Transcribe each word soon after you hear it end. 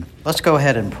Let's go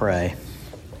ahead and pray.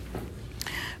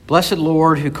 Blessed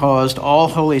Lord, who caused all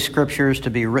holy scriptures to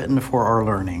be written for our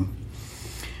learning,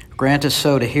 grant us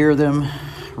so to hear them,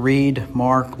 read,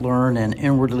 mark, learn, and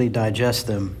inwardly digest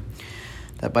them,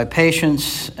 that by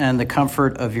patience and the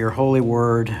comfort of your holy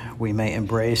word we may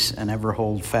embrace and ever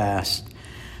hold fast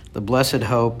the blessed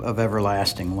hope of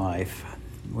everlasting life,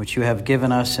 which you have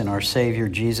given us in our Savior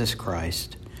Jesus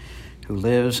Christ, who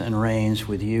lives and reigns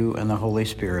with you and the Holy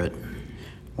Spirit,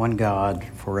 one God,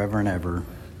 forever and ever.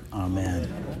 Amen.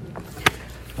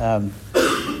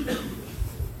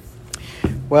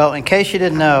 Well, in case you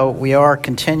didn't know, we are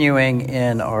continuing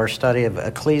in our study of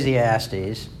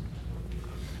Ecclesiastes.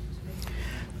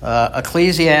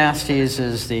 Ecclesiastes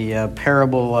is the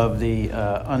parable of the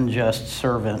unjust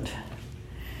servant,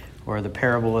 or the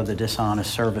parable of the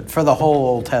dishonest servant, for the whole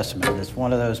Old Testament. It's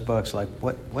one of those books like,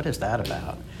 what is that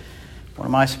about? What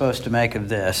am I supposed to make of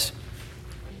this?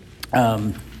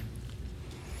 And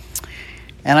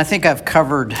I think I've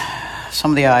covered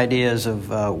some of the ideas of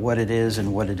what it is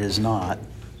and what it is not.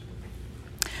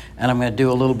 And I'm going to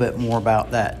do a little bit more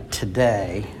about that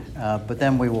today, but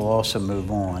then we will also move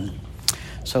on.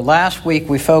 So last week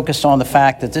we focused on the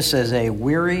fact that this is a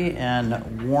weary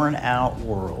and worn out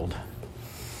world,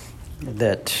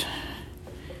 that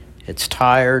it's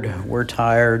tired, we're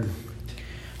tired,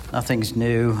 nothing's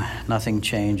new, nothing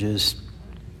changes.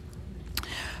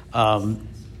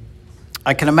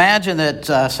 I can imagine that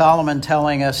Solomon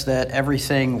telling us that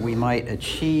everything we might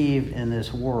achieve in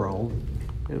this world,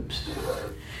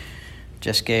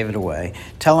 just gave it away,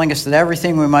 telling us that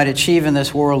everything we might achieve in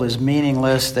this world is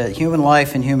meaningless, that human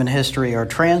life and human history are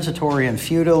transitory and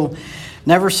futile,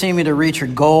 never seeming to reach a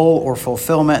goal or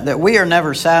fulfillment, that we are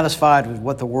never satisfied with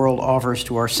what the world offers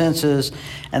to our senses,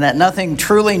 and that nothing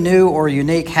truly new or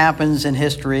unique happens in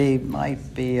history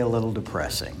might be a little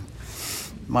depressing.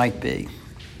 Might be.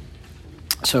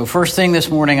 So first thing this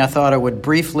morning, I thought I would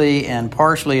briefly and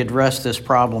partially address this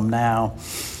problem now,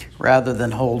 rather than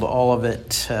hold all of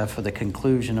it for the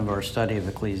conclusion of our study of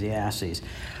Ecclesiastes.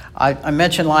 I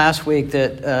mentioned last week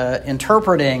that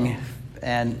interpreting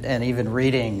and even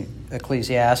reading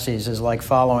Ecclesiastes is like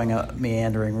following a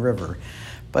meandering river.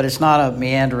 But it's not a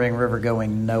meandering river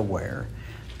going nowhere.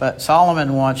 But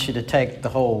Solomon wants you to take the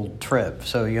whole trip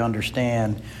so you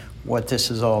understand what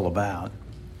this is all about.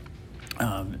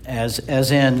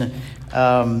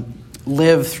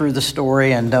 Live through the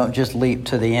story and don't just leap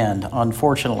to the end.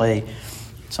 Unfortunately,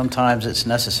 sometimes it's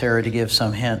necessary to give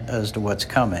some hint as to what's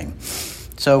coming.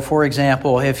 So, for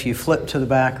example, if you flip to the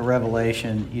back of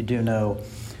Revelation, you do know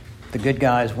the good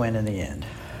guys win in the end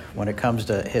when it comes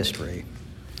to history.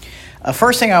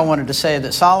 First thing I wanted to say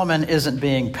that Solomon isn't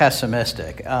being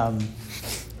pessimistic. I'm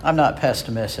not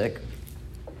pessimistic.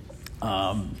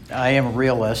 I am a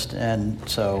realist, and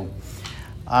so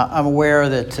I'm aware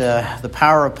that the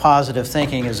power of positive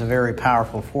thinking is a very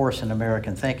powerful force in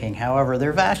American thinking. However,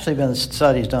 there have actually been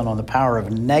studies done on the power of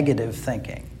negative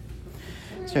thinking.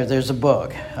 So there's a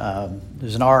book,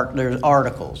 there's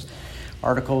articles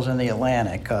in the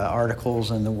Atlantic,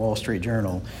 articles in the Wall Street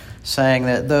Journal, saying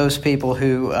that those people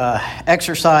who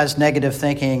exercise negative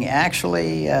thinking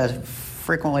actually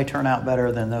frequently turn out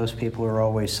better than those people who are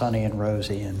always sunny and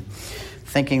rosy and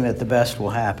thinking that the best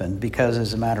will happen, because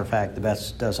as a matter of fact, the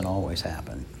best doesn't always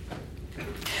happen.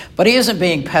 But he isn't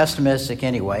being pessimistic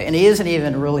anyway, and he isn't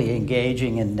even really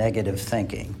engaging in negative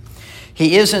thinking.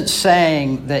 He isn't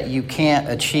saying that you can't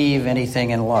achieve anything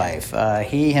in life.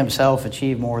 He himself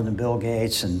achieved more than Bill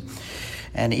Gates and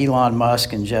Elon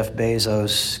Musk and Jeff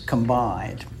Bezos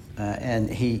combined, and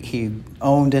he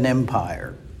owned an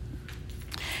empire.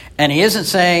 And he isn't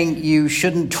saying you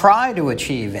shouldn't try to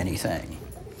achieve anything.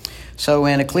 So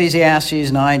in Ecclesiastes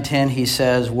 9:10, he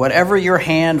says, "Whatever your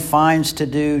hand finds to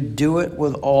do, do it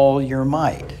with all your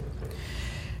might."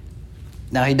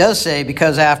 Now he does say,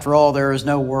 because after all, there is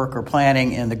no work or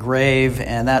planning in the grave,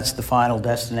 and that's the final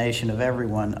destination of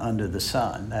everyone under the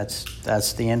sun.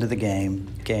 That's the end of the game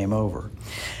over.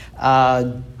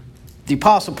 The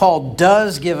Apostle Paul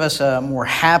does give us a more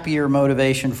happier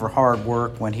motivation for hard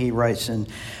work when he writes in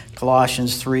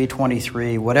Colossians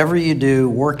 3:23, "Whatever you do,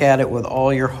 work at it with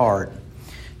all your heart,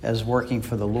 as working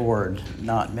for the Lord,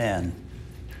 not men."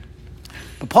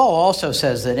 But Paul also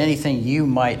says that anything you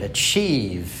might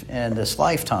achieve in this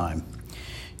lifetime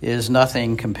is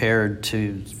nothing compared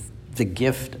to the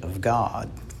gift of God,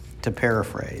 to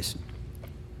paraphrase.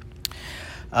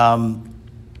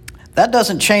 That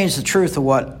doesn't change the truth of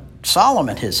what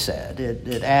Solomon has said.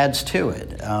 It adds to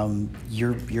it.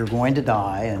 You're going to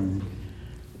die, and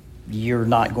you're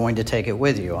not going to take it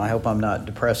with you. I hope I'm not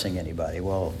depressing anybody.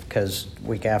 Well, because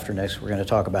week after next we're going to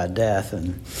talk about death,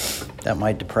 and that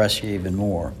might depress you even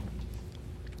more.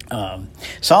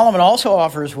 Solomon also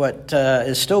offers what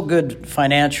is still good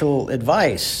financial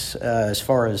advice as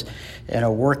far as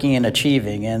working and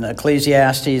achieving. In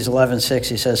Ecclesiastes 11:6,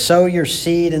 he says, "Sow your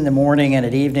seed in the morning and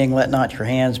at evening, let not your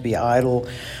hands be idle,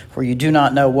 for you do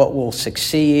not know what will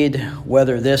succeed,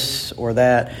 whether this or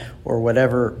that, or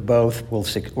whether both will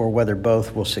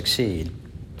succeed."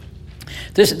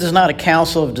 This is not a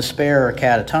counsel of despair or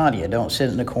catatonia. Don't sit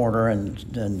in the corner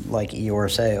and like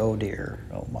Eeyore say, "Oh dear,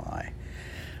 oh my,"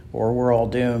 or "we're all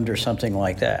doomed," or something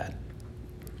like that.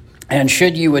 And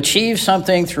should you achieve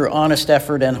something through honest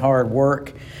effort and hard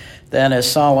work, then as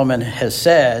Solomon has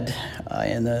said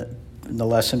in the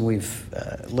lesson we've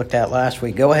looked at last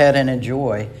week, go ahead and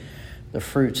enjoy the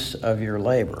fruits of your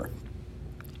labor.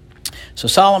 So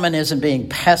Solomon isn't being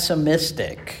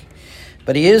pessimistic,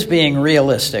 but he is being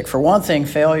realistic. For one thing,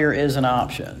 failure is an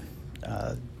option.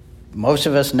 Most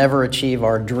of us never achieve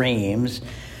our dreams,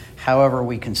 however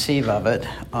we conceive of it,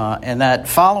 and that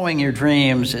following your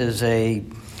dreams is a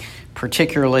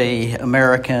particularly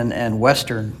American and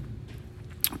Western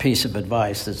piece of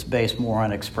advice that's based more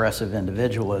on expressive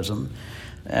individualism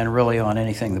and really on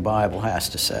anything the Bible has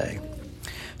to say.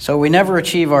 So we never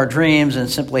achieve our dreams and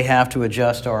simply have to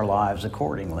adjust our lives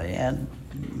accordingly, and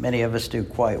many of us do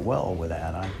quite well with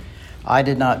that. I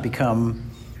did not become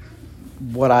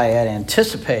what I had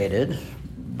anticipated,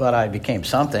 but I became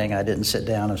something. I didn't sit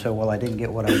down and say, well, I didn't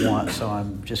get what I want, so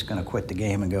I'm just going to quit the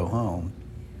game and go home.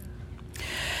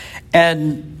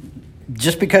 And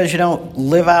just because you don't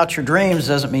live out your dreams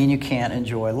doesn't mean you can't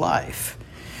enjoy life.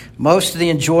 Most of the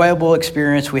enjoyable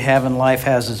experience we have in life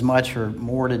has as much or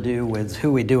more to do with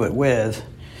who we do it with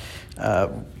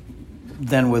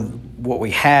than with what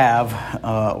we have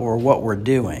or what we're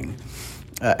doing.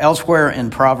 Elsewhere in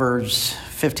Proverbs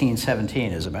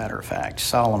 15:17, as a matter of fact,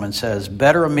 Solomon says,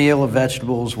 "Better a meal of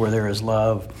vegetables where there is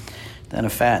love than a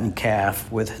fattened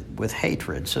calf with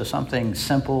hatred." So something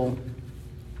simple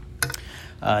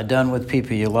done with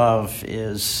people you love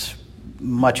is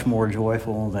much more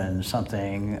joyful than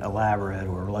something elaborate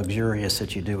or luxurious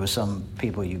that you do with some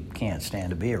people you can't stand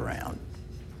to be around.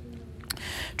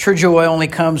 True joy only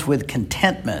comes with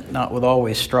contentment, not with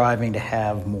always striving to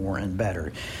have more and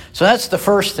better. So that's the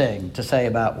first thing to say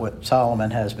about what Solomon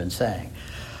has been saying.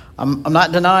 I'm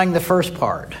not denying the first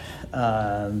part.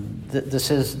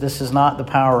 This is not the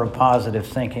power of positive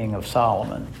thinking of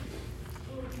Solomon.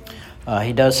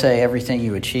 He does say everything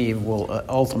you achieve will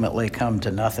ultimately come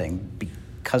to nothing,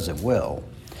 because it will.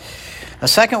 A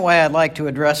second way I'd like to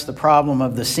address the problem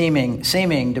of the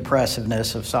seeming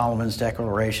depressiveness of Solomon's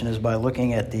declaration is by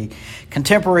looking at the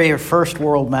contemporary first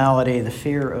world malady, the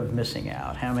fear of missing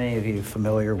out. How many of you are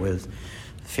familiar with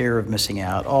fear of missing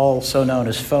out, also known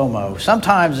as FOMO?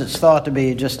 Sometimes it's thought to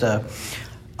be just a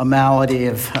malady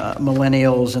of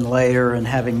millennials and later and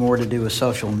having more to do with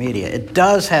social media. It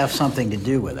does have something to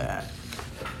do with that.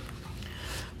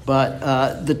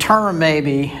 But the term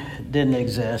maybe didn't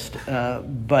exist,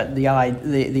 but the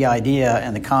idea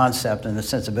and the concept and the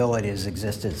sensibility has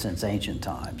existed since ancient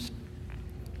times.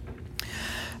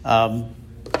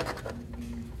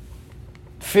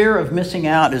 Fear of missing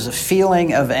out is a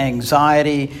feeling of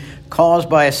anxiety caused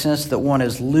by a sense that one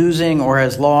is losing or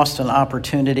has lost an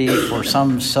opportunity for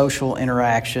some social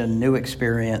interaction, new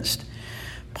experience,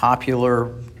 popular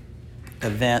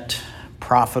event,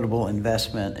 profitable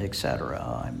investment,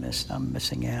 etc. I'm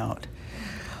missing out.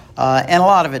 And a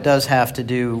lot of it does have to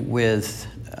do with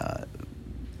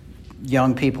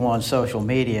young people on social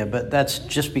media, but that's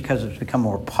just because it's become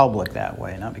more public that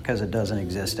way, not because it doesn't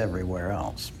exist everywhere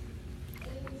else.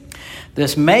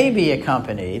 This may be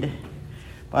accompanied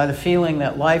by the feeling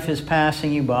that life is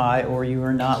passing you by or you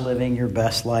are not living your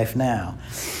best life now.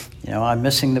 I'm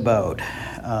missing the boat.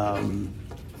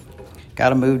 Got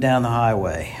to move down the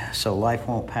highway so life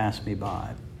won't pass me by.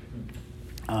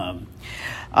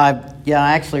 I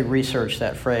actually researched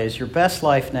that phrase, your best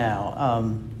life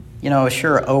now.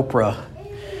 Sure, Oprah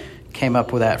came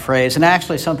up with that phrase. And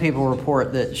actually, some people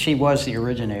report that she was the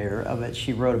originator of it.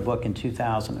 She wrote a book in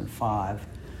 2005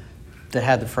 that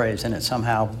had the phrase in it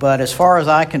somehow. But as far as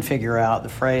I can figure out, the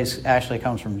phrase actually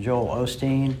comes from Joel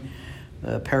Osteen,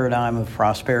 the Paradigm of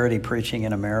Prosperity Preaching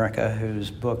in America,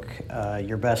 whose book,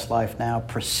 Your Best Life Now,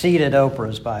 preceded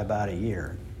Oprah's by about a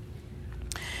year.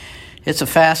 It's a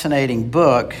fascinating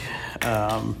book,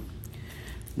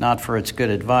 not for its good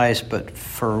advice, but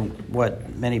for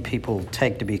what many people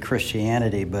take to be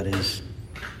Christianity, but is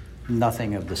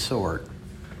nothing of the sort.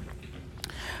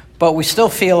 But we still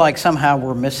feel like somehow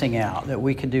we're missing out, that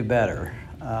we could do better.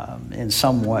 in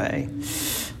some way.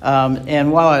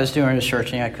 And while I was doing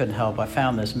researching, I couldn't help. I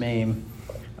found this meme.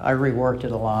 I reworked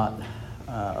it a lot,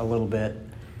 a little bit,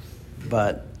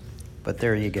 but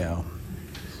there you go.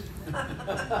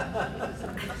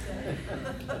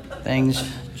 Things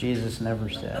Jesus never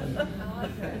said.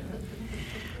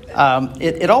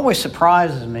 It always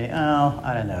surprises me. Oh,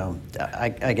 I don't know.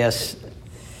 I guess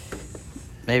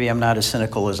maybe I'm not as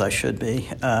cynical as I should be.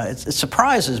 It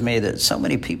surprises me that so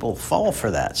many people fall for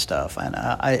that stuff. And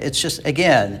it's just,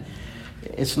 again,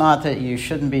 it's not that you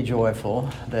shouldn't be joyful,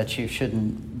 that you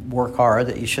shouldn't work hard,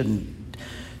 that you shouldn't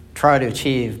try to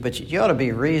achieve, but you ought to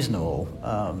be reasonable.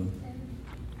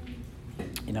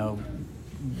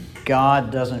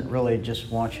 God doesn't really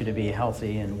just want you to be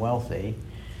healthy and wealthy.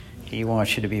 He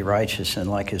wants you to be righteous and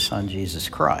like his son, Jesus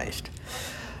Christ.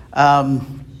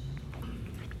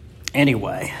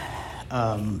 Anyway,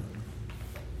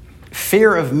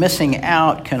 fear of missing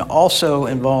out can also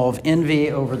involve envy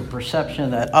over the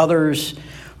perception that others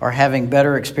are having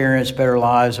better experience, better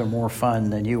lives, or more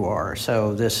fun than you are.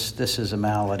 So this is a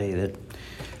malady that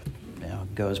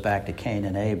goes back to Cain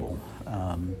and Abel.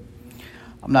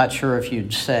 I'm not sure if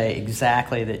you'd say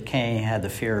exactly that Cain had the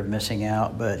fear of missing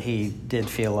out, but he did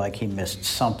feel like he missed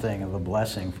something of a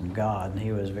blessing from God, and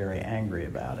he was very angry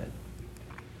about it.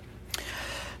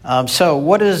 So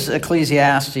what does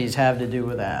Ecclesiastes have to do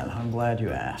with that? I'm glad you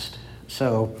asked.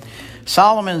 So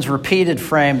Solomon's repeated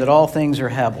frame that all things are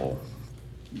Hebel,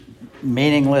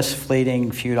 meaningless,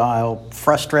 fleeting, futile,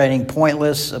 frustrating,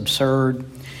 pointless, absurd,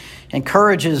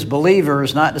 encourages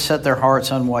believers not to set their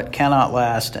hearts on what cannot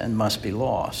last and must be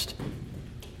lost.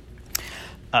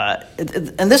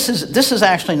 And this is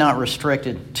actually not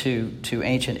restricted to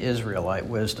ancient Israelite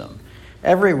wisdom.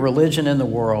 Every religion in the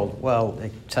world, well,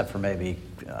 except for maybe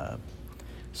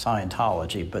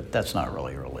Scientology, but that's not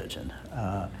really a religion.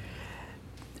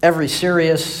 Every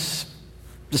serious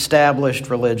established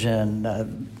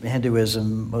religion,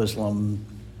 Hinduism, Muslim,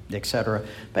 etc.,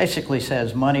 basically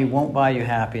says money won't buy you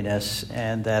happiness,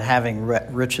 and that having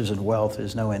riches and wealth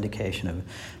is no indication of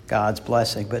God's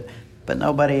blessing. But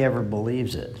nobody ever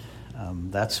believes it.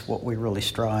 That's what we really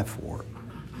strive for.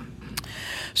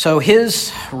 So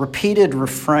his repeated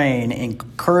refrain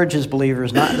encourages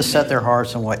believers not to set their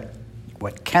hearts on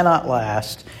what cannot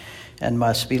last and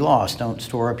must be lost. Don't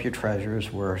store up your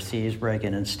treasures where thieves break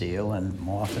in and steal and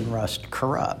moth and rust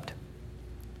corrupt.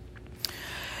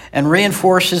 And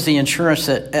reinforces the assurance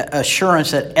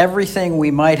that everything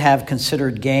we might have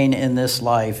considered gain in this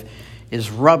life is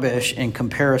rubbish in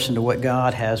comparison to what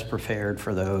God has prepared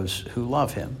for those who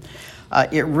love him.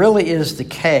 It really is the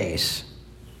case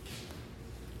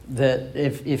that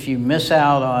if you miss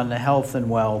out on health and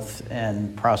wealth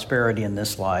and prosperity in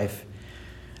this life,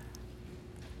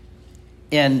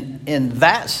 in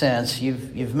that sense,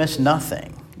 you've missed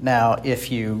nothing. Now,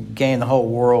 if you gain the whole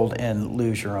world and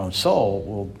lose your own soul,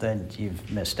 well, then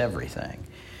you've missed everything.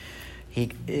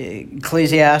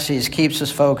 Ecclesiastes keeps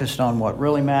us focused on what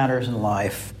really matters in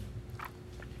life.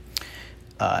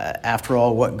 After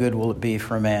all, what good will it be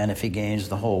for a man if he gains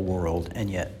the whole world and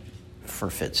yet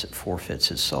forfeits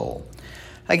his soul?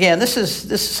 Again,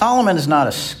 Solomon is not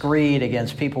a screed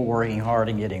against people working hard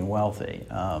and getting wealthy.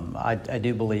 I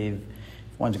do believe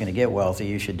if one's going to get wealthy,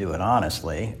 you should do it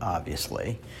honestly,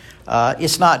 obviously.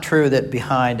 It's not true that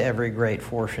behind every great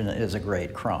fortune is a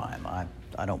great crime.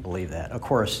 I don't believe that. Of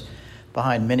course,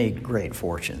 behind many great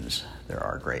fortunes, there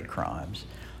are great crimes.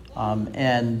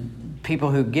 And people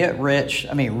who get rich,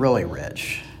 really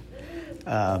rich,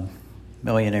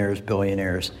 millionaires,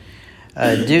 billionaires,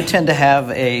 do tend to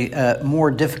have a more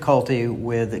difficulty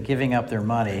with giving up their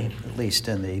money, at least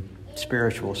in the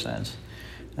spiritual sense,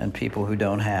 than people who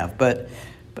don't have. But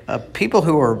people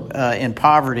who are in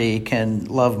poverty can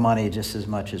love money just as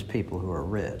much as people who are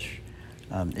rich.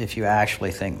 If you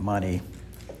actually think money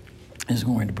is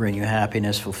going to bring you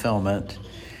happiness, fulfillment,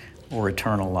 or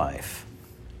eternal life.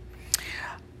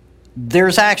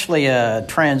 There's actually a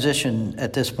transition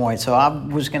at this point, so I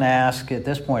was going to ask at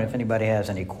this point if anybody has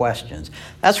any questions.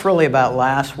 That's really about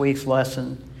last week's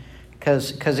lesson,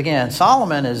 because again,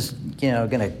 Solomon is going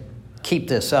to keep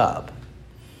this up.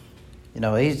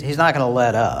 He's not going to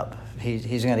let up.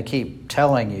 He's going to keep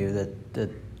telling you that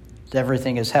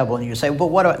everything is Hebel, and you say, "Well,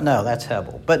 what? No, that's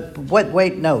Hebel." But what?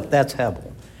 Wait, no, that's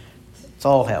Hebel. It's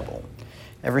all Hebel.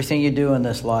 Everything you do in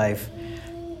this life,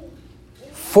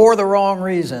 for the wrong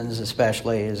reasons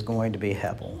especially, is going to be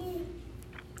Hebel.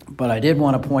 But I did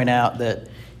want to point out that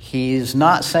he's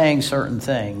not saying certain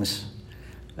things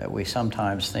that we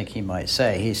sometimes think he might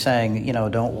say. He's saying,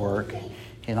 don't work.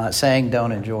 He's not saying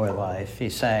don't enjoy life.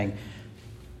 He's saying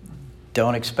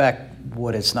don't expect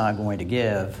what it's not going to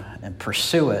give and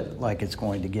pursue it like it's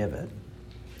going to give it.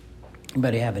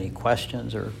 Anybody have any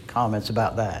questions or comments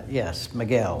about that? Yes,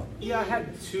 Miguel. Yeah, I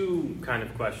had two kind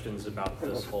of questions about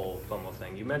this whole FOMO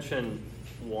thing. You mentioned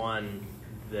one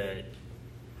that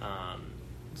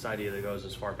this idea that goes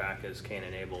as far back as Cain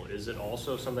and Abel. Is it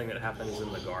also something that happens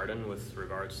in the garden with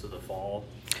regards to the fall?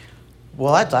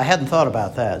 Well, I hadn't thought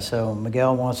about that. So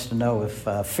Miguel wants to know if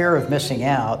fear of missing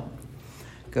out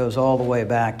goes all the way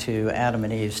back to Adam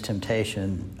and Eve's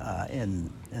temptation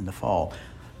in the fall.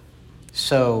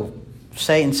 So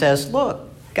Satan says, look,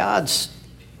 God's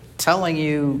telling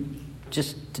you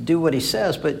just to do what he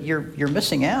says, but you're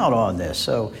missing out on this.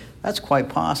 So that's quite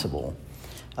possible.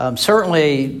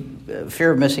 Certainly,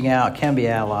 fear of missing out can be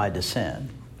allied to sin.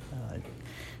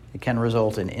 It can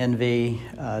result in envy,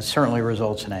 certainly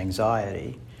results in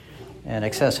anxiety. And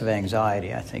excessive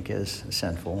anxiety, I think, is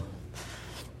sinful.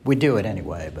 We do it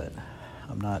anyway, but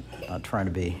I'm not trying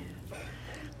to be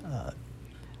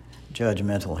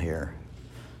judgmental here.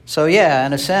 So yeah,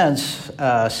 in a sense,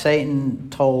 Satan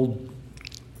told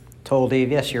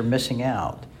Eve, yes, you're missing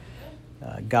out.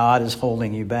 God is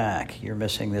holding you back. You're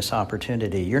missing this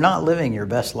opportunity. You're not living your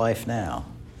best life now.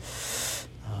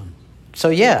 So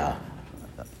yeah,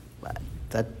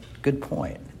 that good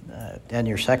point. And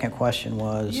your second question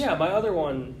was? Yeah, my other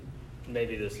one,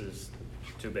 maybe this is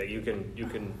too big. You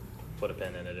can put a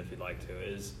pin in it if you'd like to.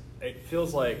 Is it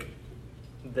feels like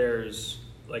there's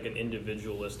like an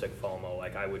individualistic FOMO,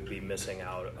 like I would be missing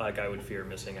out, like I would fear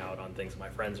missing out on things my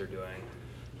friends are doing.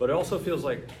 But it also feels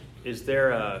like, is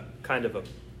there a kind of a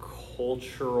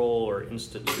cultural or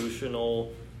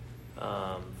institutional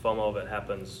FOMO that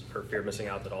happens, or fear of missing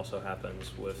out that also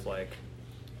happens with like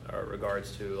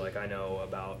regards to, like, I know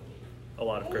about a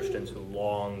lot of Christians who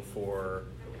long for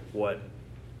what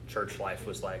church life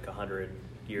was like 100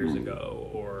 years ago,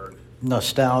 or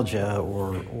nostalgia,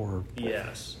 or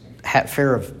yes,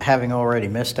 fear of having already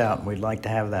missed out and we'd like to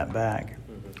have that back,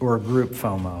 or group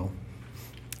FOMO.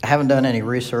 I haven't done any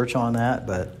research on that,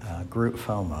 but group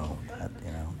FOMO,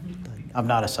 I'm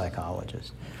not a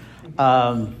psychologist.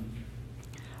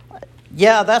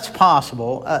 Yeah, that's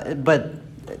possible, but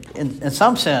in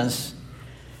some sense,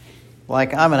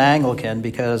 like I'm an Anglican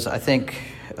because I think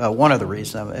one of the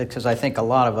reasons, because I think a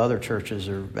lot of other churches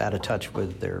are out of touch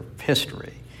with their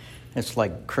history. It's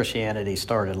like Christianity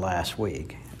started last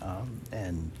week,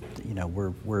 and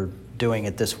we're doing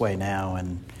it this way now,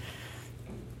 and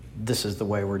this is the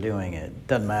way we're doing it.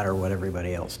 Doesn't matter what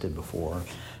everybody else did before.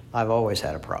 I've always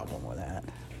had a problem with that.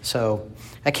 So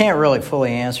I can't really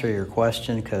fully answer your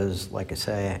question because, like I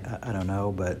say, I don't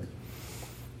know. But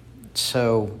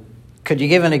so could you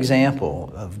give an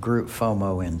example of group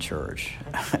FOMO in church?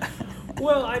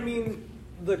 Well, I mean,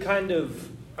 the kind of,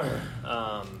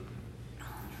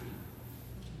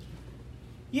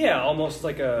 almost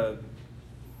like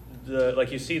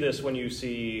like you see this when you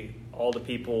see all the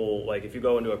people, like if you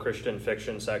go into a Christian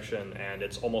fiction section and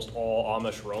it's almost all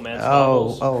Amish romance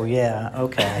novels. Oh, yeah,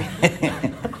 okay.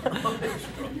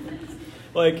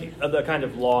 Like the kind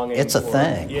of longing. It's a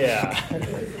thing. Yeah.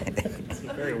 It's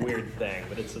a very weird thing,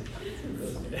 but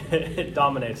it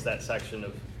dominates that section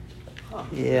of.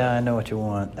 Yeah, I know what you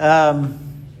want.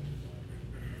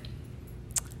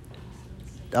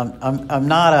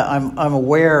 I'm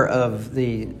aware of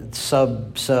the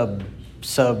sub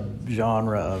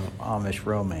genre of Amish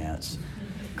romance,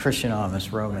 Christian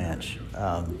Amish romance.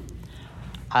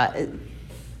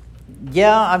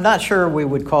 I'm not sure we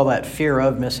would call that fear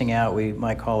of missing out. We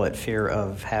might call it fear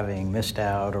of having missed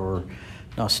out, or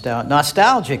nostalgia.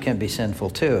 Nostalgia can be sinful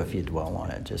too if you dwell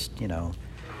on it. Just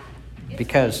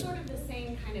because it's sort of the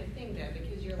same kind of thing though,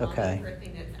 because you're longing for a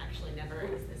thing that's actually never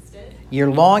existed.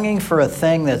 You're longing for a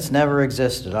thing that's never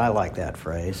existed. I like that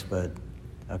phrase, but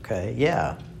okay,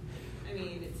 yeah. I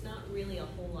mean, it's not really a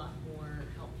whole lot more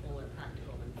helpful or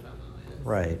practical than FOMO is.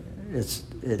 Right.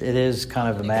 It is kind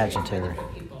of imaginative.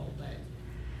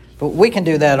 But we can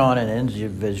do that on an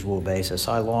individual basis.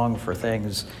 I long for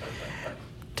things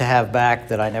to have back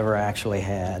that I never actually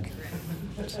had.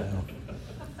 So,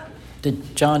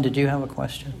 John, did you have a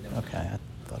question? Okay, I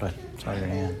thought I saw your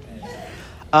hand.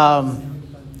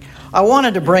 I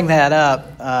wanted to bring that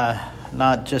up,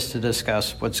 not just to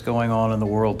discuss what's going on in the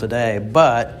world today,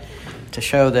 but to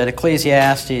show that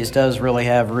Ecclesiastes does really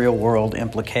have real-world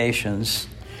implications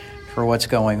for what's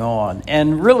going on,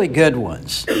 and really good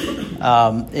ones.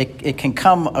 It can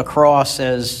come across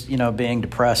as being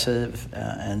depressive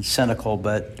and cynical,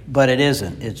 but it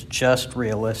isn't. It's just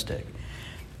realistic.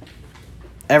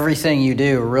 Everything you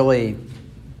do really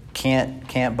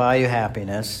can't buy you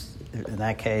happiness. In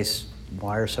that case,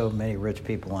 why are so many rich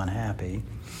people unhappy?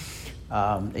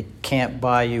 It can't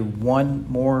buy you one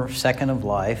more second of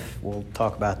life. We'll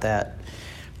talk about that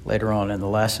later on in the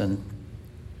lesson.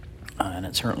 And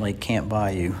it certainly can't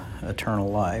buy you eternal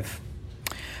life.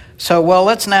 So,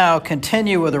 let's now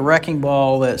continue with the wrecking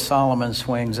ball that Solomon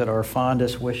swings at our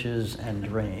fondest wishes and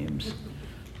dreams.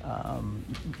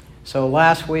 So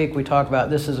last week we talked about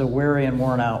this is a weary and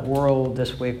worn out world.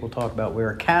 This week we'll talk about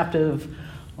we're captive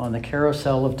on the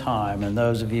carousel of time. And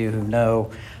those of you who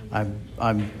know,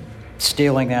 I'm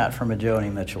stealing that from a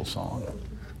Joni Mitchell song,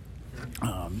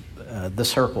 The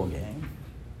Circle Game.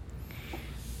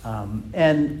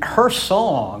 And her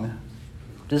song,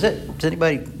 does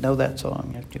anybody know that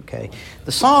song? Okay.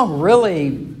 The song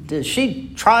really,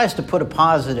 she tries to put a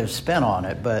positive spin on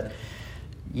it, but,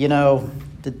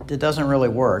 it doesn't really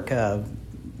work. The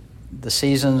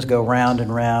seasons go round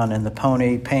and round, and the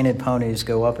painted ponies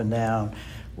go up and down.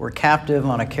 We're captive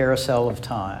on a carousel of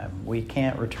time. We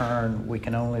can't return. We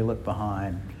can only look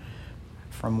behind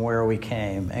from where we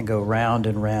came and go round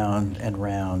and round and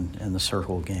round in the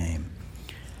circle game.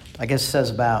 I guess it says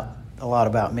a lot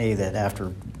about me that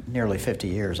after nearly 50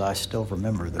 years, I still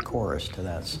remember the chorus to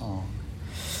that song.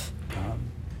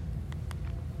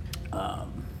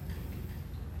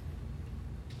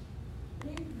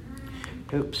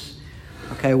 Oops.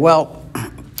 Okay,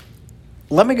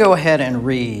 let me go ahead and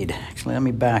read. Actually, let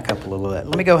me back up a little bit.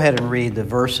 Let me go ahead and read the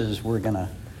verses we're going to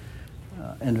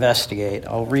investigate.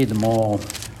 I'll read them all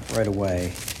right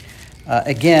away.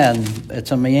 Again,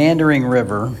 it's a meandering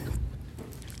river.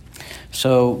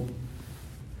 So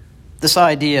this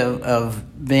idea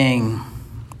of being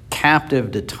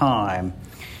captive to time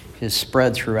is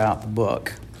spread throughout the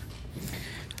book.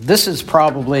 This is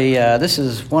probably, this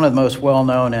is one of the most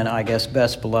well-known and I guess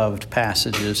best beloved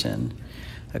passages in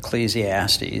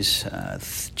Ecclesiastes,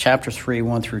 chapter 3,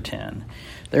 1 through 10.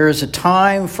 There is a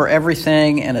time for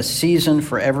everything and a season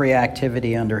for every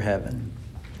activity under heaven.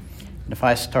 And if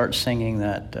I start singing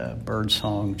that bird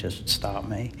song, just stop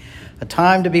me. A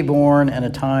time to be born and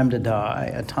a time to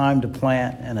die, a time to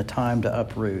plant and a time to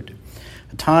uproot,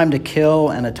 a time to kill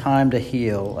and a time to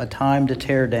heal, a time to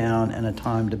tear down and a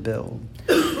time to build,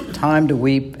 a time to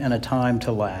weep and a time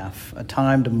to laugh, a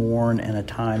time to mourn and a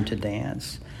time to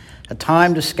dance, a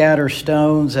time to scatter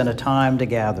stones and a time to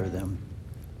gather them,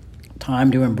 a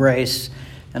time to embrace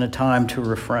and a time to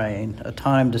refrain, a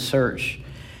time to search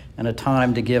and a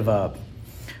time to give up,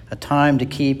 a time to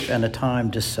keep and a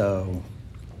time to sow,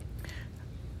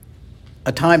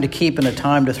 a time to keep and a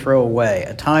time to throw away,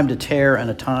 a time to tear and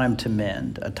a time to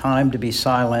mend, a time to be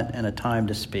silent and a time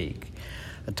to speak,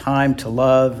 a time to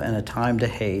love and a time to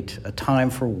hate, a time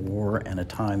for war and a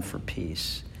time for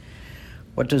peace.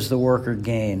 What does the worker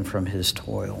gain from his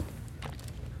toil?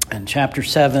 And chapter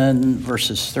 7,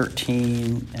 verses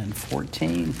 13 and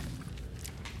 14.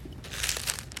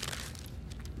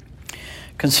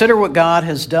 Consider what God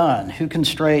has done. Who can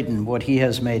straighten what he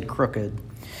has made crooked?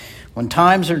 When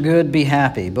times are good, be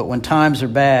happy. But when times are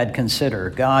bad, consider.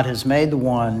 God has made the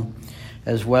one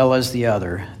as well as the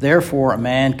other. Therefore, a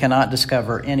man cannot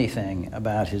discover anything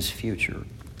about his future.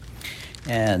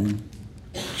 And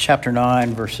chapter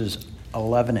 9, verses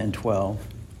 11 and 12.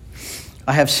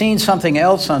 I have seen something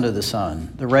else under the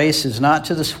sun. The race is not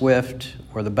to the swift,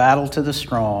 or the battle to the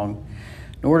strong,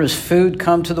 nor does food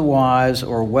come to the wise,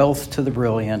 or wealth to the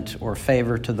brilliant, or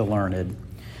favor to the learned.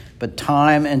 But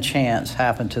time and chance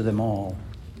happen to them all.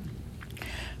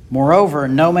 Moreover,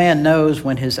 no man knows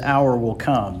when his hour will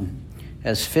come.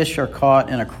 As fish are caught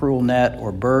in a cruel net,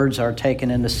 or birds are taken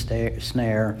into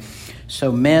snare,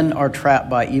 so men are trapped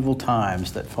by evil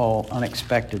times that fall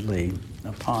unexpectedly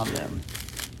upon them.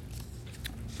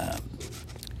 Let's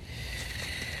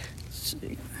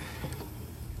see.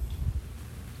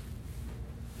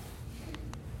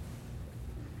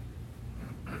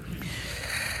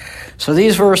 So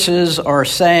these verses are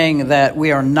saying that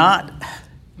we are not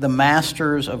the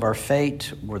masters of our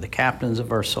fate or the captains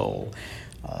of our soul.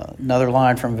 Another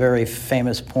line from a very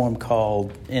famous poem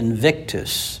called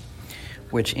Invictus,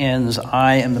 which ends,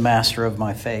 I am the master of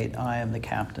my fate, I am the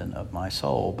captain of my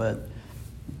soul. But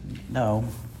no,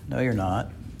 you're not.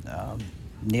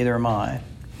 Neither am I.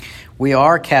 We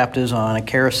are captives on a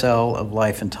carousel of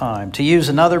life and time. To use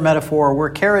another metaphor,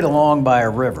 we're carried along by a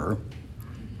river,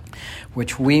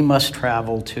 which we must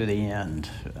travel to the end.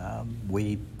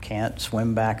 We can't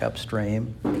swim back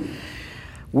upstream.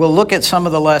 We'll look at some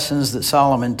of the lessons that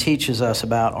Solomon teaches us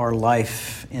about our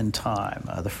life in time.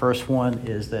 The first one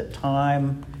is that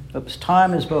time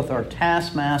is both our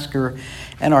taskmaster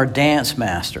and our dance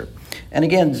master. And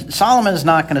again, Solomon's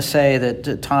not going to say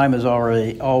that time is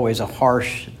always a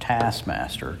harsh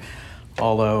taskmaster,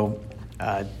 although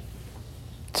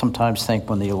sometimes think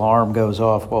when the alarm goes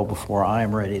off, well, before I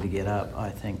am ready to get up, I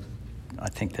think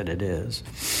that it is.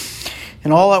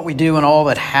 In all that we do and all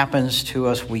that happens to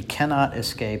us, we cannot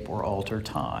escape or alter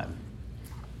time.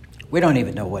 We don't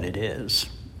even know what it is.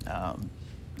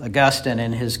 Augustine,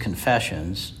 in his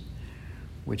Confessions,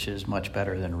 which is much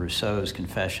better than Rousseau's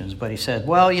Confessions, but he said,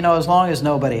 well, as long as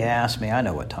nobody asks me, I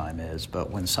know what time is,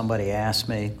 but when somebody asks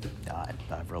me,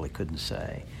 I really couldn't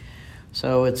say.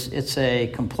 So it's a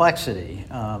complexity.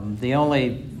 The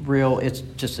only real, it's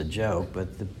just a joke,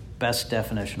 but the best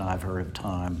definition I've heard of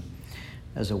time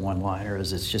as a one-liner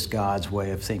is it's just God's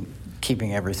way of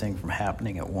keeping everything from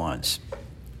happening at once.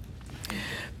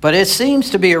 But it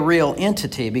seems to be a real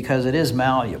entity because it is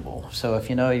malleable. So if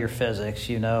you know your physics,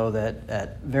 you know that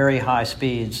at very high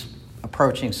speeds,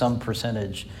 approaching some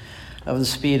percentage of the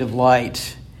speed of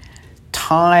light,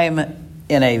 time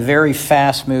in a very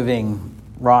fast-moving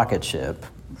rocket ship,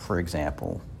 for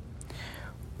example,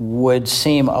 would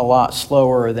seem a lot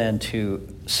slower than to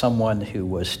someone who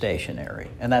was stationary.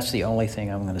 And that's the only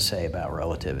thing I'm going to say about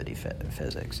relativity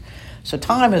physics. So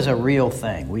time is a real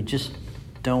thing. We just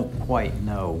don't quite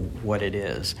know what it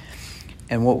is.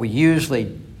 And what we usually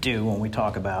do when we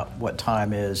talk about what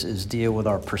time is deal with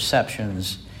our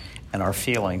perceptions and our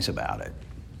feelings about it.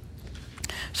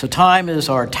 So time is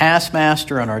our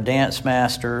taskmaster and our dance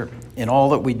master. In all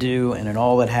that we do and in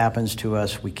all that happens to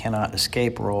us, we cannot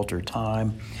escape or alter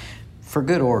time, for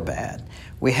good or bad.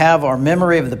 We have our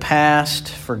memory of the past,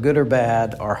 for good or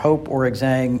bad, our hope or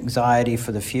anxiety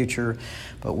for the future,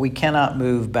 but we cannot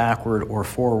move backward or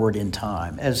forward in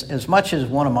time. As much as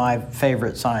one of my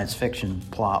favorite science fiction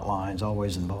plot lines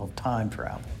always involve time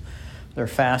travel. They're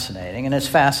fascinating, and it's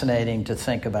fascinating to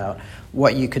think about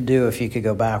what you could do if you could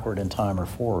go backward in time or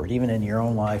forward, even in your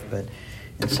own life, but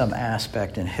in some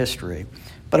aspect in history.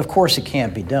 But of course it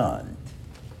can't be done,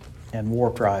 and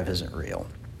warp drive isn't real.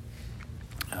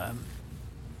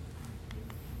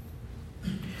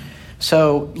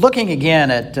 So looking again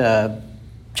at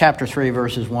chapter 3,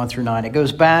 verses 1 through 9, it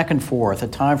goes back and forth, a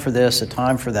time for this, a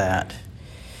time for that.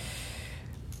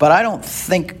 But I don't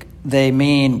think they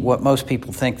mean what most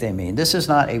people think they mean. This is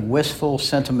not a wistful,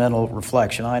 sentimental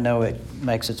reflection. I know it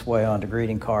makes its way onto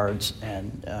greeting cards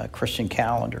and Christian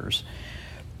calendars.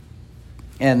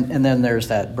 And then there's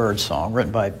that bird song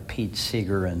written by Pete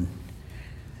Seeger and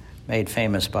made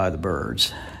famous by the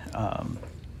Byrds,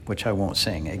 which I won't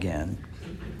sing again.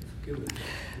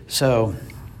 So,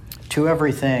 to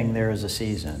everything there is a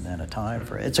season and a time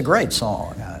for it. It's a great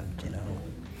song,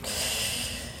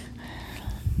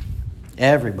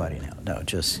 Everybody now,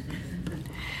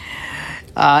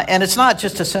 and it's not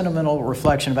just a sentimental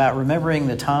reflection about remembering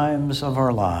the times of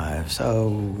our lives.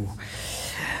 Oh,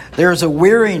 there's a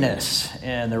weariness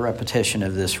in the repetition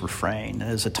of this refrain.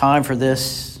 There's a time for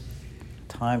this,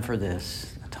 time for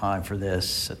this, a time for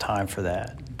this, a time for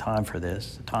that, a time for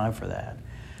this, a time for that,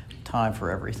 a time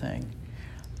for everything.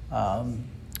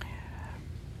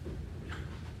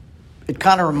 It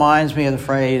kind of reminds me of the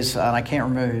phrase, and I can't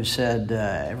remember who said,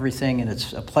 everything in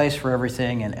its a place for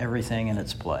everything and everything in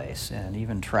its place, and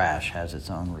even trash has its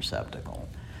own receptacle.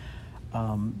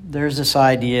 There's this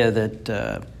idea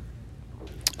that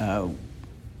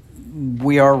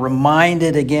we are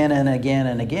reminded again and again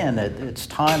and again that it's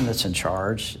time that's in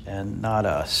charge and not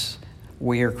us.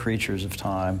 We are creatures of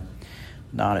time,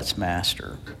 not its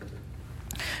master.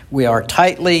 We are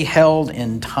tightly held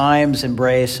in time's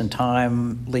embrace, and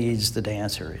time leads the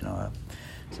dancer.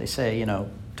 As they say,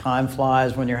 time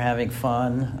flies when you're having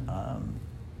fun.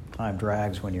 Time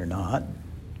drags when you're not.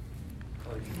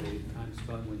 Time's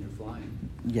fun when you're flying.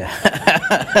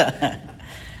 Yeah.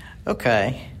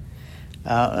 Okay.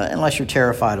 Unless you're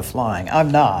terrified of flying.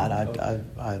 I'm not.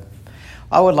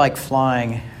 I would like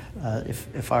flying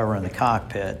if I were in the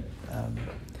cockpit.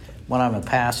 When I'm a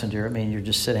passenger, you're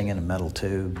just sitting in a metal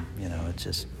tube. It's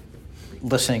just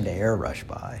listening to air rush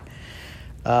by.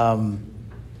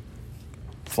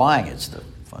 Flying is the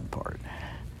fun part.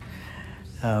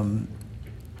 In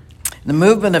the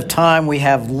movement of time, we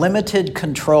have limited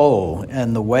control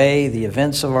in the way the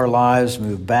events of our lives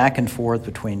move back and forth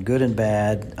between good and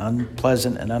bad,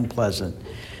 unpleasant and unpleasant,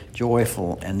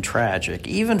 joyful and tragic,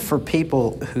 even for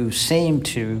people who seem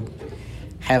to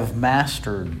have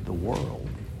mastered the world.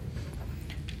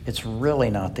 It's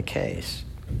really not the case.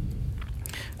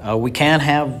 We can't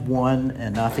have one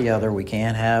and not the other. We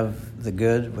can't have the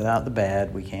good without the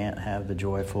bad. We can't have the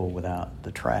joyful without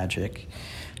the tragic.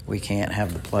 We can't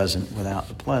have the pleasant without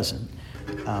the pleasant.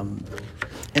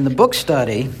 In the book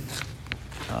study,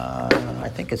 I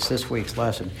think it's this week's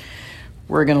lesson,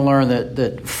 we're going to learn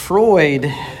that Freud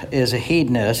is a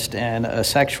hedonist and a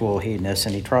sexual hedonist,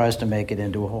 and he tries to make it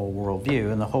into a whole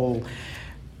worldview. And the whole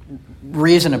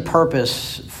reason and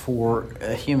purpose for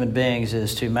human beings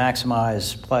is to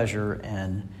maximize pleasure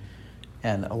and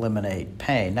eliminate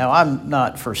pain. Now, I'm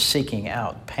not for seeking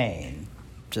out pain,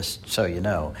 just so you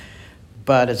know.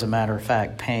 But as a matter of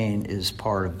fact, pain is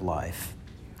part of life.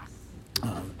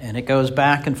 And it goes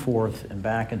back and forth and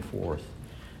back and forth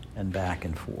and back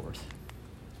and forth.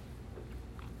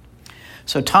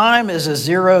 So time is a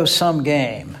zero-sum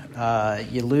game.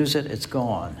 You lose it, it's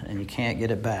gone, and you can't get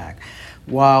it back.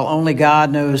 While only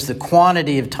God knows the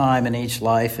quantity of time in each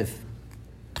life, if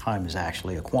time is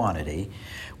actually a quantity,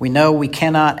 we know we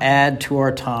cannot add to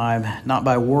our time, not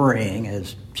by worrying,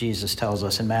 as Jesus tells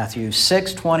us in Matthew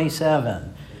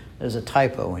 6:27. There's a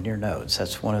typo in your notes.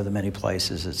 That's one of the many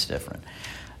places it's different.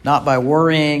 Not by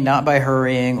worrying, not by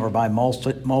hurrying, or by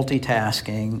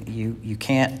multitasking. You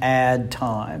can't add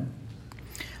time.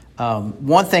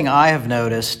 One thing I have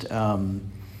noticed,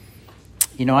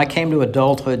 I came to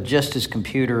adulthood just as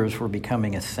computers were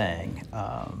becoming a thing.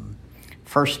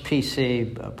 First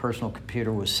PC, personal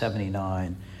computer, was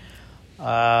 79.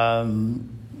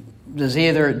 There's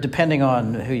either, depending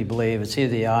on who you believe, it's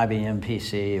either the IBM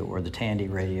PC or the Tandy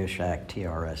Radio Shack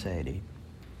TRS-80,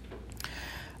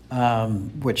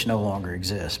 which no longer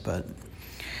exists.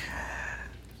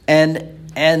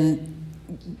 And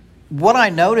what I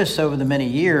noticed over the many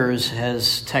years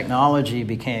as technology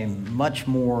became much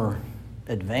more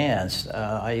advanced,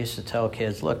 I used to tell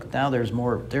kids, look, now there's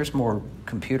more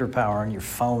computer power on your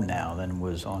phone now than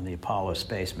was on the Apollo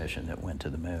space mission that went to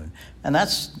the moon. And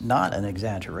that's not an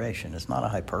exaggeration. It's not a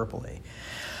hyperbole.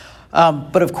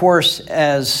 But of course,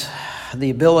 as the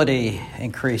ability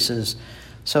increases,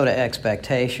 so do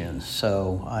expectations.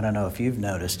 So I don't know if you've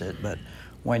noticed it, but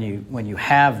when you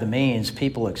have the means,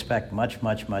 people expect much,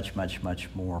 much, much, much, much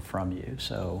more from you.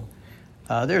 So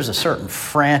there's a certain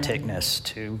franticness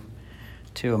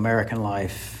to American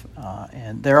life,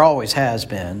 and there always has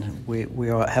been. We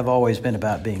have always been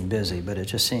about being busy, but it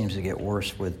just seems to get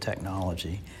worse with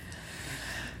technology.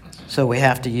 So we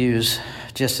have to use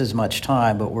just as much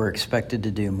time, but we're expected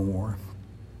to do more.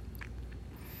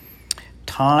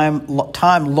 Time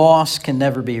lost can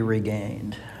never be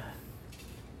regained.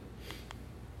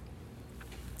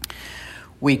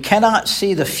 We cannot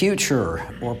see the future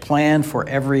or plan for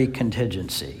every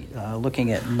contingency.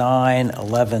 Looking at 9,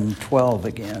 11, 12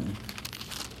 again.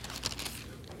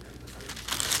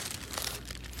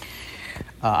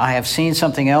 I have seen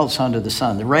something else under the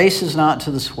sun. The race is not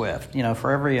to the swift.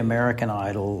 For every American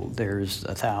Idol, there's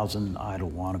 1,000 Idol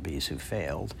wannabes who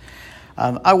failed.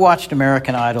 I watched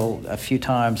American Idol a few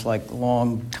times, like a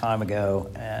long time ago,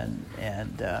 and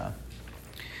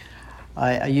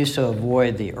I used to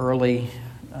avoid the early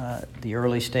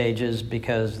stages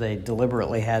because they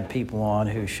deliberately had people on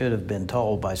who should have been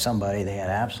told by somebody they had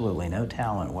absolutely no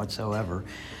talent whatsoever.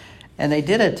 And they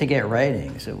did it to get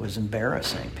ratings. It was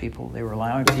embarrassing. They were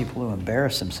allowing people to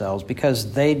embarrass themselves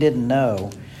because they didn't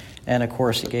know. And, of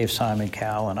course, it gave Simon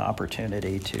Cowell an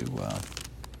opportunity to...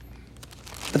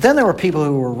 But then there were people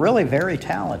who were really very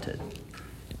talented,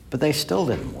 but they still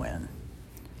didn't win.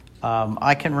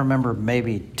 I can remember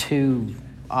maybe 2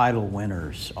 Idol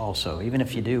winners also, even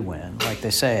if you do win. Like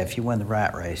they say, if you win the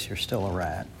rat race, you're still a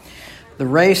rat. The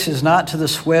race is not to the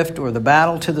swift or the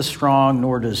battle to the strong,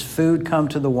 nor does food come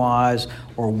to the wise,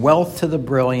 or wealth to the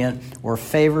brilliant, or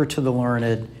favor to the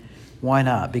learned. Why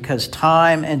not? Because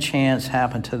time and chance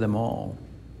happen to them all.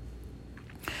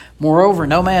 Moreover,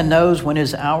 no man knows when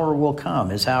his hour will come.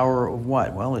 His hour of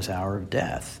what? Well, his hour of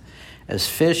death. As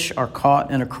fish are caught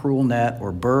in a cruel net,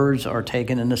 or birds are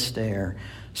taken in a snare,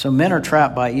 so men are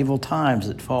trapped by evil times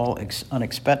that fall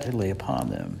unexpectedly upon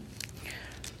them.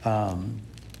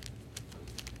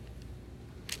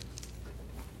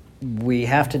 We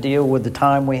have to deal with the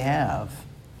time we have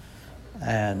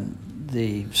and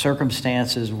the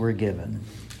circumstances we're given.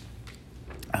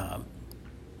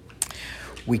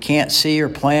 We can't see or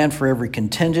plan for every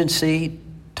contingency.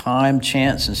 Time,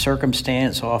 chance, and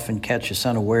circumstance often catch us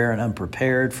unaware and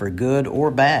unprepared for good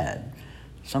or bad.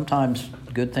 Sometimes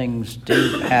good things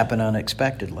do happen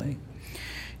unexpectedly.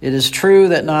 It is true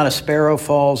that not a sparrow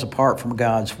falls apart from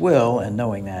God's will, and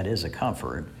knowing that is a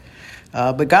comfort.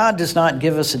 But God does not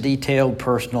give us a detailed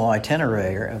personal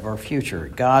itinerary of our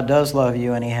future. God does love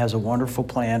you, and He has a wonderful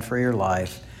plan for your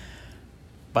life,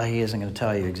 but He isn't going to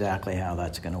tell you exactly how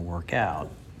that's going to work out.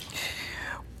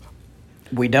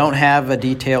 We don't have a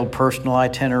detailed personal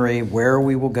itinerary where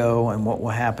we will go and what will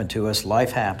happen to us.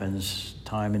 Life happens.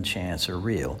 Time and chance are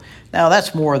real. Now,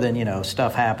 that's more than,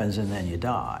 stuff happens and then you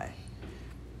die.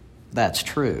 That's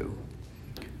true.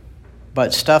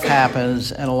 But stuff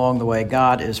happens, and along the way,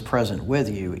 God is present with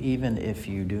you, even if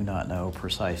you do not know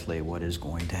precisely what is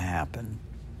going to happen.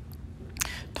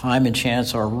 Time and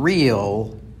chance are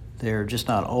real. They're just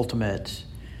not ultimate,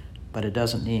 but it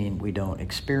doesn't mean we don't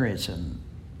experience them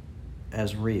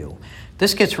as real.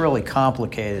 This gets really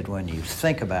complicated when you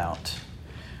think about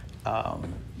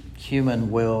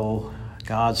human will,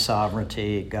 God's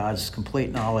sovereignty, God's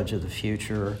complete knowledge of the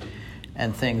future,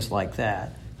 and things like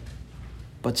that.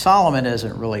 But Solomon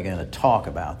isn't really going to talk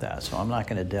about that, so I'm not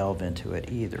going to delve into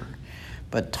it either.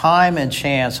 But time and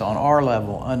chance on our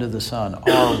level under the sun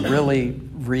are really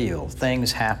real.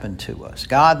 Things happen to us.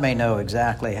 God may know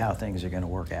exactly how things are going to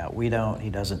work out. We don't.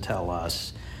 He doesn't tell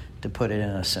us, to put it in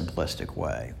a simplistic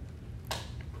way.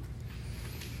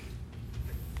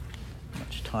 How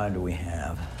much time do we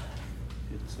have?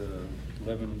 It's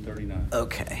 11:39.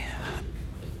 Okay.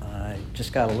 I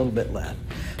just got a little bit left.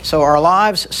 So our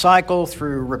lives cycle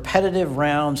through repetitive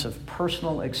rounds of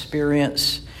personal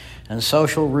experience and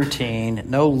social routine.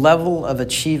 No level of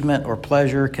achievement or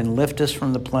pleasure can lift us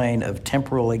from the plane of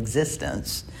temporal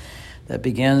existence that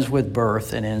begins with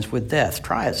birth and ends with death.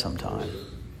 Try it sometime.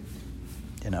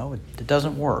 It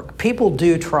doesn't work. People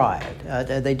do try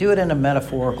it. They do it in a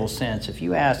metaphorical sense. If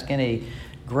you ask any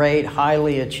great,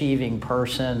 highly achieving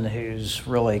person who's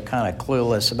really kind of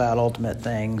clueless about ultimate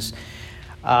things,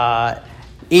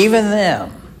 even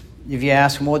them, if you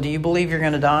ask them, well, do you believe you're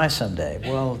going to die someday?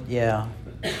 Well, yeah.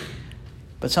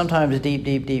 But sometimes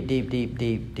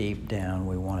deep down,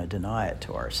 we want to deny it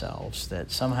to ourselves,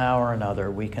 that somehow or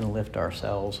another we can lift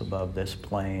ourselves above this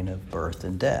plane of birth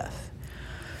and death.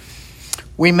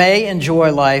 We may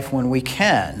enjoy life when we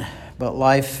can, but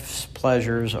life's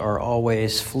pleasures are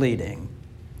always fleeting.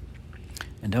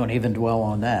 And don't even dwell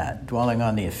on that, dwelling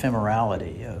on the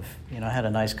ephemerality of, I had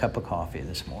a nice cup of coffee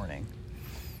this morning,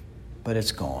 but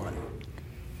it's gone.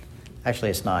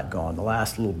 Actually, it's not gone. The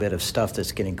last little bit of stuff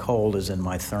that's getting cold is in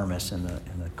my thermos in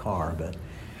the car. But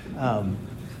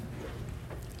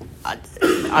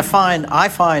I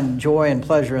find joy and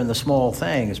pleasure in the small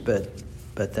things, but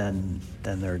then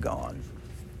they're gone.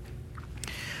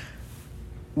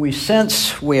 We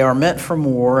sense we are meant for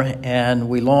more, and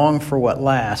we long for what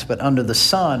lasts, but under the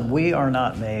sun, we are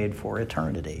not made for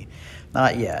eternity.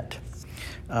 Not yet.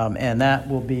 And that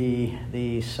will be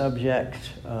the subject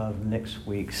of next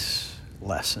week's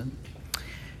lesson.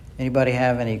 Anybody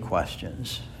have any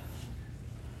questions?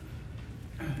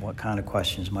 What kind of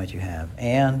questions might you have?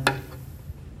 Anne?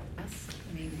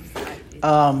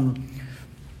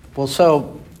 Well,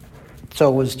 so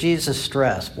was Jesus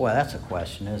stressed? Boy, that's a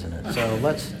question, isn't it? So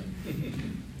let's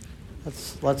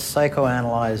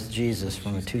psychoanalyze Jesus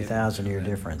from a 2,000-year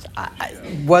difference.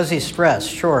 Was he stressed?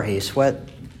 Sure, he sweat,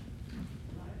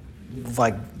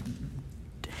 like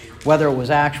whether it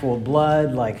was actual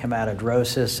blood, like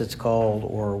hematidrosis it's called,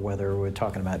 or whether we're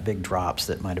talking about big drops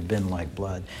that might have been like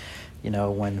blood,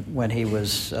 when he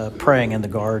was praying in the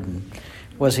garden.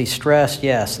 Was he stressed?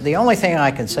 Yes. The only thing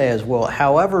I can say is, well,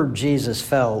 however Jesus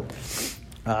felt,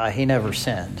 he never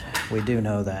sinned. We do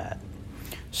know that.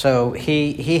 So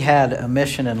he had a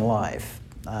mission in life.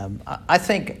 I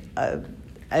think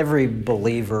every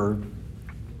believer,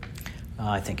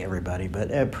 I think everybody,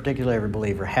 but particularly every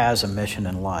believer has a mission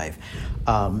in life.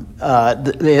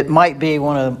 It might be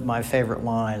one of my favorite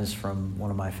lines from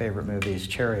one of my favorite movies,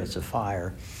 Chariots of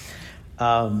Fire.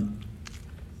 A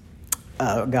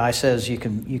guy says you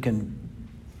can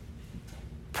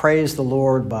praise the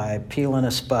Lord by peeling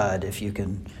a spud if you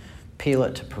can peel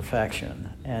it to perfection.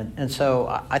 And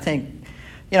so I think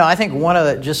one of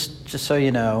the, just so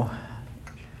you know,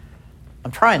 I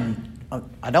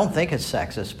don't think it's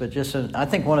sexist, but I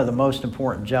think one of the most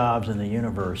important jobs in the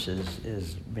universe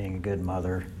is being a good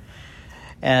mother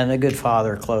and a good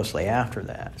father closely after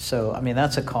that. So,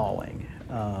 that's a calling.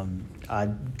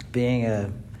 Being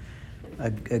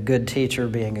a good teacher,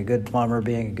 being a good plumber,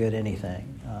 being a good anything.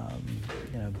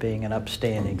 Being an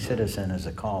upstanding citizen is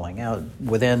a calling. Now,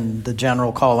 within the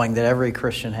general calling that every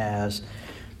Christian has,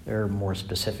 there are more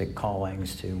specific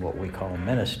callings to what we call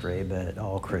ministry, but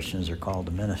all Christians are called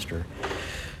to minister.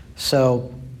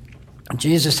 So,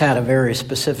 Jesus had a very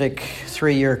specific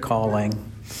 3-year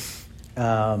calling.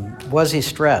 Was he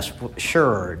stressed?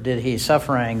 Sure. Did he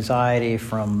suffer anxiety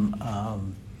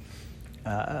from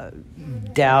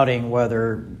doubting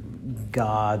whether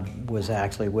God was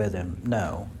actually with him?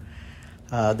 No.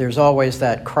 There's always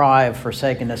that cry of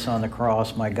forsakenness on the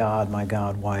cross, my God,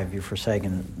 why have you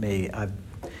forsaken me?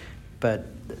 But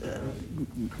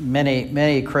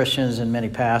many Christians and many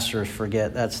pastors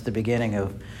forget that's the beginning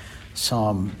of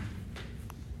Psalm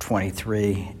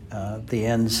 23. The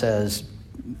end says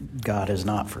God has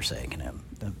not forsaken him.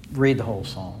 read the whole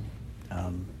psalm.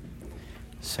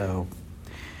 So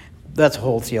that's a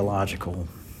whole theological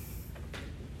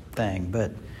thing.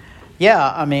 But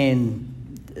yeah, I mean,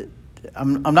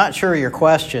 I'm not sure of your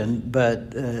question,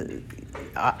 but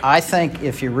I think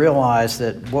if you realize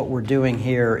that what we're doing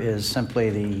here is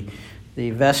simply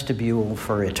the vestibule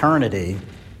for eternity,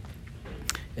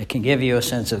 it can give you a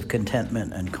sense of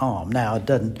contentment and calm. Now, it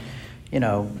doesn't,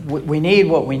 we need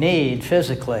what we need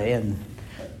physically, and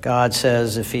God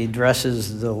says if he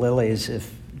dresses the lilies,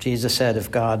 Jesus said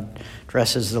if God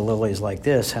dresses the lilies like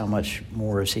this, how much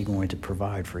more is he going to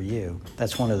provide for you?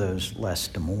 That's one of those less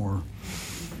to more.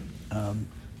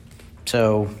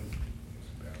 So,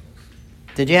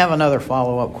 did you have another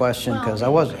follow-up question? Because It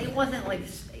wasn't like,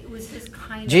 it was just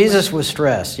kind of. Jesus was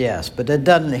stressed, yes, but he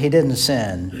didn't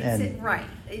sin. Right.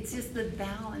 It's just the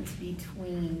balance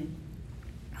between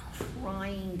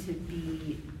trying to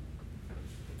be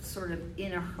sort of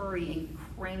in a hurry and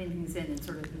cramming things in and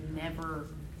sort of never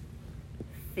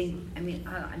think. I mean,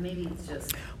 maybe it's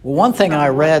just. Well, one thing I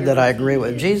read that I agree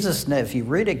with, Jesus, if you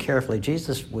read it carefully,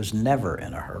 Jesus was never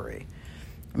in a hurry.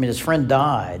 I mean, his friend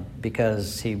died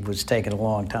because he was taking a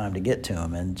long time to get to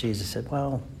him, and Jesus said,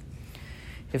 well,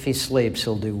 if he sleeps,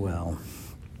 he'll do well.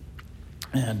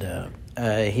 And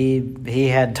he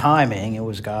had timing. It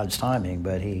was God's timing,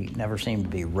 but he never seemed to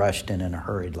be rushed in a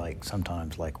hurry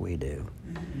sometimes like we do.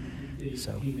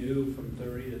 He knew from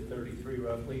 30 to 33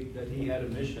 roughly that he had a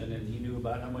mission, and he knew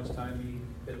about how much time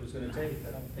it was going to take.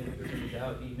 I don't think there's any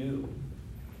doubt he knew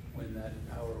when that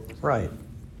hour was right.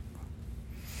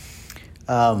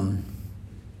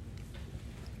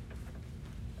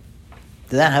 Did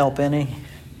that help any?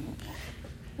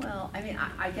 Well, I mean,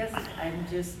 I guess I'm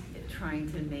just trying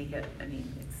to make it, I'm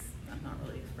not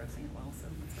really expressing it well, so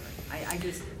that's all right. I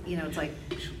just, it's like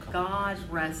God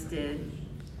rested,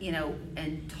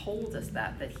 and told us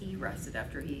that he rested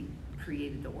after he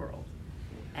created the world.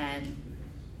 And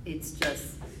it's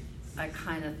just, I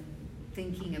kind of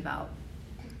thinking about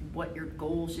what your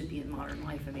goal should be in modern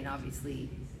life. I mean, obviously,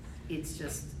 it's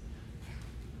just,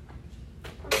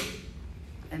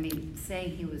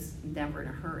 saying he was never in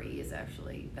a hurry is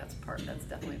actually, that's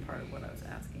definitely part of what I was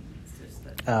asking. It's just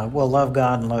that. Love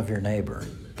God and love your neighbor.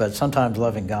 But sometimes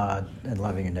loving God and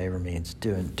loving your neighbor means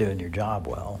doing your job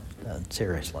well,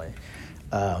 seriously.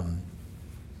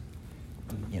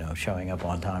 Showing up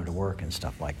on time to work and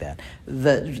stuff like that.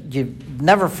 You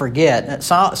never forget,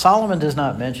 Solomon does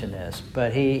not mention this,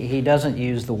 but he doesn't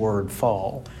use the word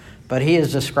fall. But he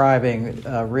is describing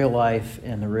real life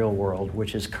in the real world,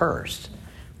 which is cursed.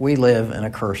 We live in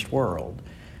a cursed world.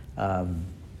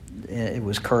 It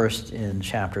was cursed in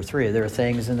chapter 3. There are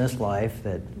things in this life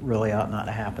that really ought not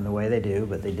to happen the way they do,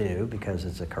 but they do because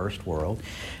it's a cursed world.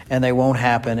 And they won't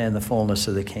happen in the fullness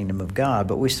of the kingdom of God,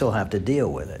 but we still have to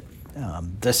deal with it.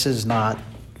 This isn't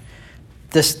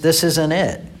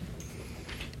it.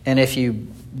 And if you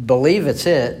believe it's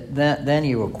it, then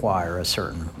you acquire a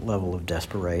certain level of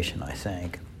desperation, I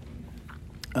think.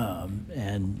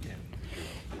 And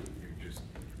you're just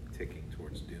ticking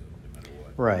towards doom, no matter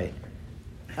what. Right.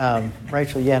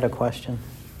 Rachel, you had a question?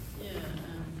 Yeah,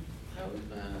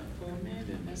 for me,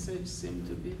 the message seemed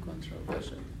to be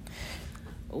controversial.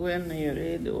 When you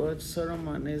read what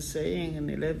Solomon is saying in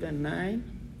 11:9,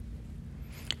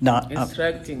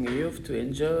 instructing youth to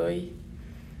enjoy.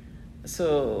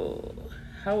 So,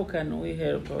 how can we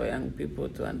help our young people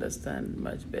to understand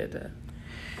much better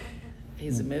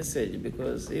his message?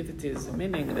 Because if it is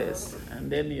meaningless and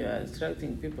then you are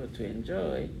instructing people to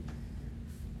enjoy,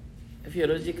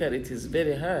 theologically it is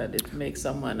very hard. It makes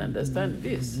someone understand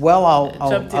this. Well, I'll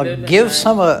give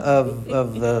some of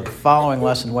the following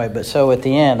lesson away. But so at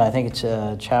the end, I think it's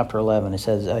chapter 11. It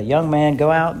says, "Young man, go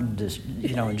out and just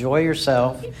enjoy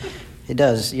yourself." It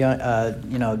does.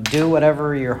 Do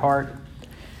whatever your heart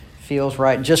feels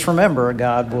right. Just remember,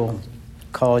 God will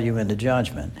call you into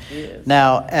judgment. Yes.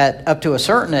 Now, up to a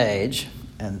certain age,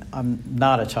 and I'm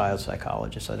not a child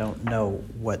psychologist. I don't know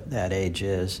what that age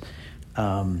is.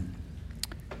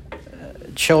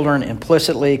 Children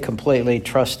implicitly, completely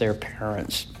trust their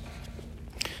parents,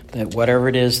 that whatever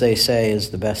it is they say is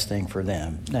the best thing for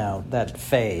them. Now, that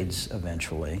fades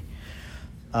eventually.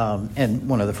 And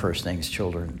one of the first things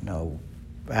children know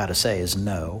how to say is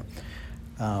no.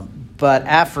 But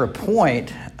after a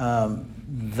point,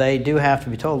 they do have to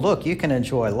be told, look, you can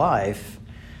enjoy life,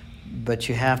 but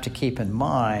you have to keep in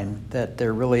mind that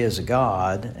there really is a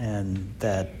God and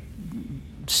that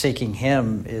seeking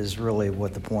him is really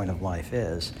what the point of life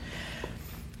is.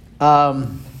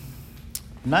 I'm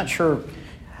not sure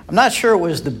it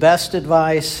was the best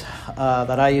advice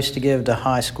that I used to give to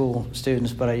high school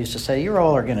students, but I used to say, you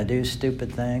all are going to do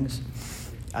stupid things.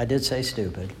 I did say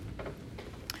stupid.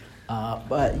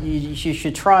 But you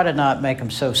should try to not make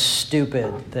them so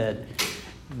stupid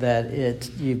that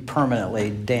you permanently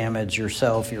damage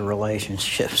yourself, your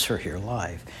relationships, or your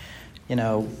life. You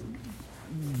know,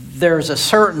 there's a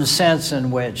certain sense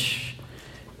in which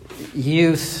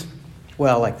youth,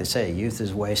 well, like they say, youth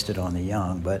is wasted on the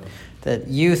young, but that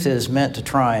youth is meant to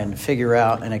try and figure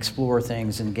out and explore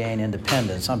things and gain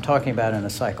independence. I'm talking about in a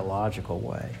psychological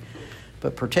way.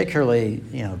 But particularly,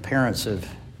 you know, parents of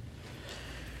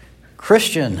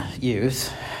Christian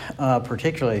youth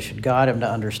particularly should guide them to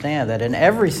understand that in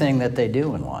everything that they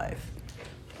do in life.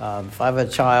 If I have a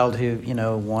child who, you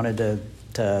know, wanted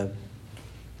to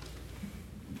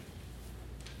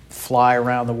fly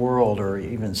around the world or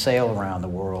even sail around the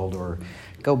world or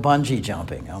go bungee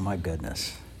jumping, oh my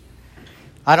goodness.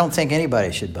 I don't think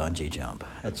anybody should bungee jump.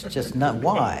 It's just not,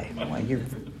 why? You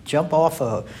jump off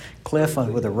a cliff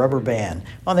with a rubber band.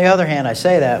 On the other hand, I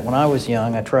say that when I was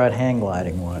young, I tried hang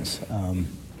gliding once.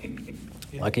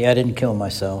 Lucky I didn't kill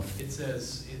myself. It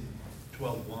says in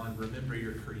 12:1, remember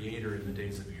your Creator in the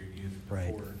days of your youth before,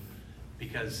 right.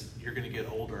 Because you're going to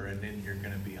get older and then you're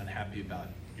going to be unhappy about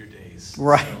your days.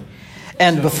 Right.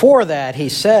 And before that, he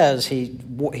says, he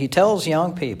tells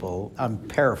young people, I'm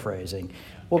paraphrasing,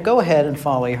 well, go ahead and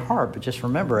follow your heart, but just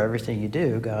remember everything you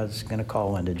do, God's going to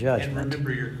call into judgment. And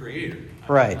remember your Creator.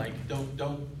 Right. Like,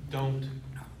 don't.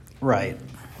 Right.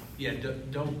 Yeah,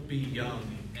 don't be young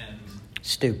and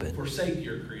stupid. Forsake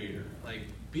your Creator. Like,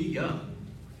 be young.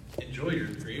 Enjoy your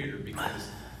Creator, because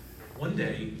one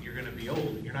day you're going to be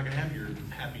old. You're not going to have your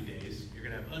happy days. You're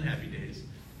going to have unhappy days.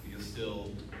 You'll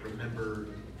still remember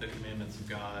the commandments of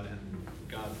God and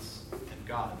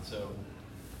God. So,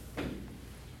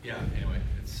 yeah. Anyway,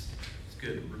 it's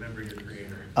good. Remember your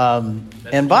Creator.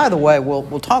 And by the way,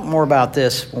 we'll talk more about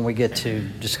this when we get to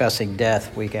discussing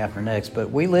death week after next.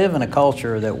 But we live in a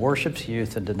culture that worships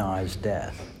youth and denies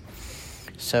death.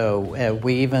 So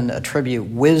we even attribute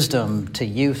wisdom to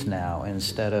youth now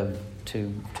instead of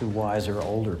to wiser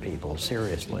older people.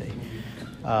 Seriously.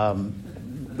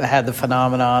 I had the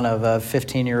phenomenon of a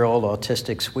 15-year-old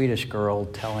autistic Swedish girl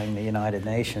telling the United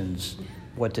Nations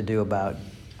what to do about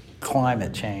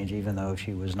climate change, even though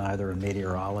she was neither a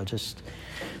meteorologist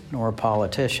nor a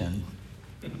politician.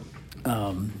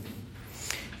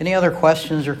 Any other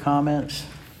questions or comments?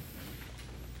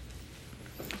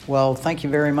 Well, thank you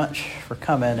very much for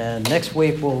coming. And next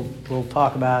week we'll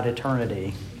talk about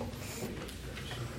eternity.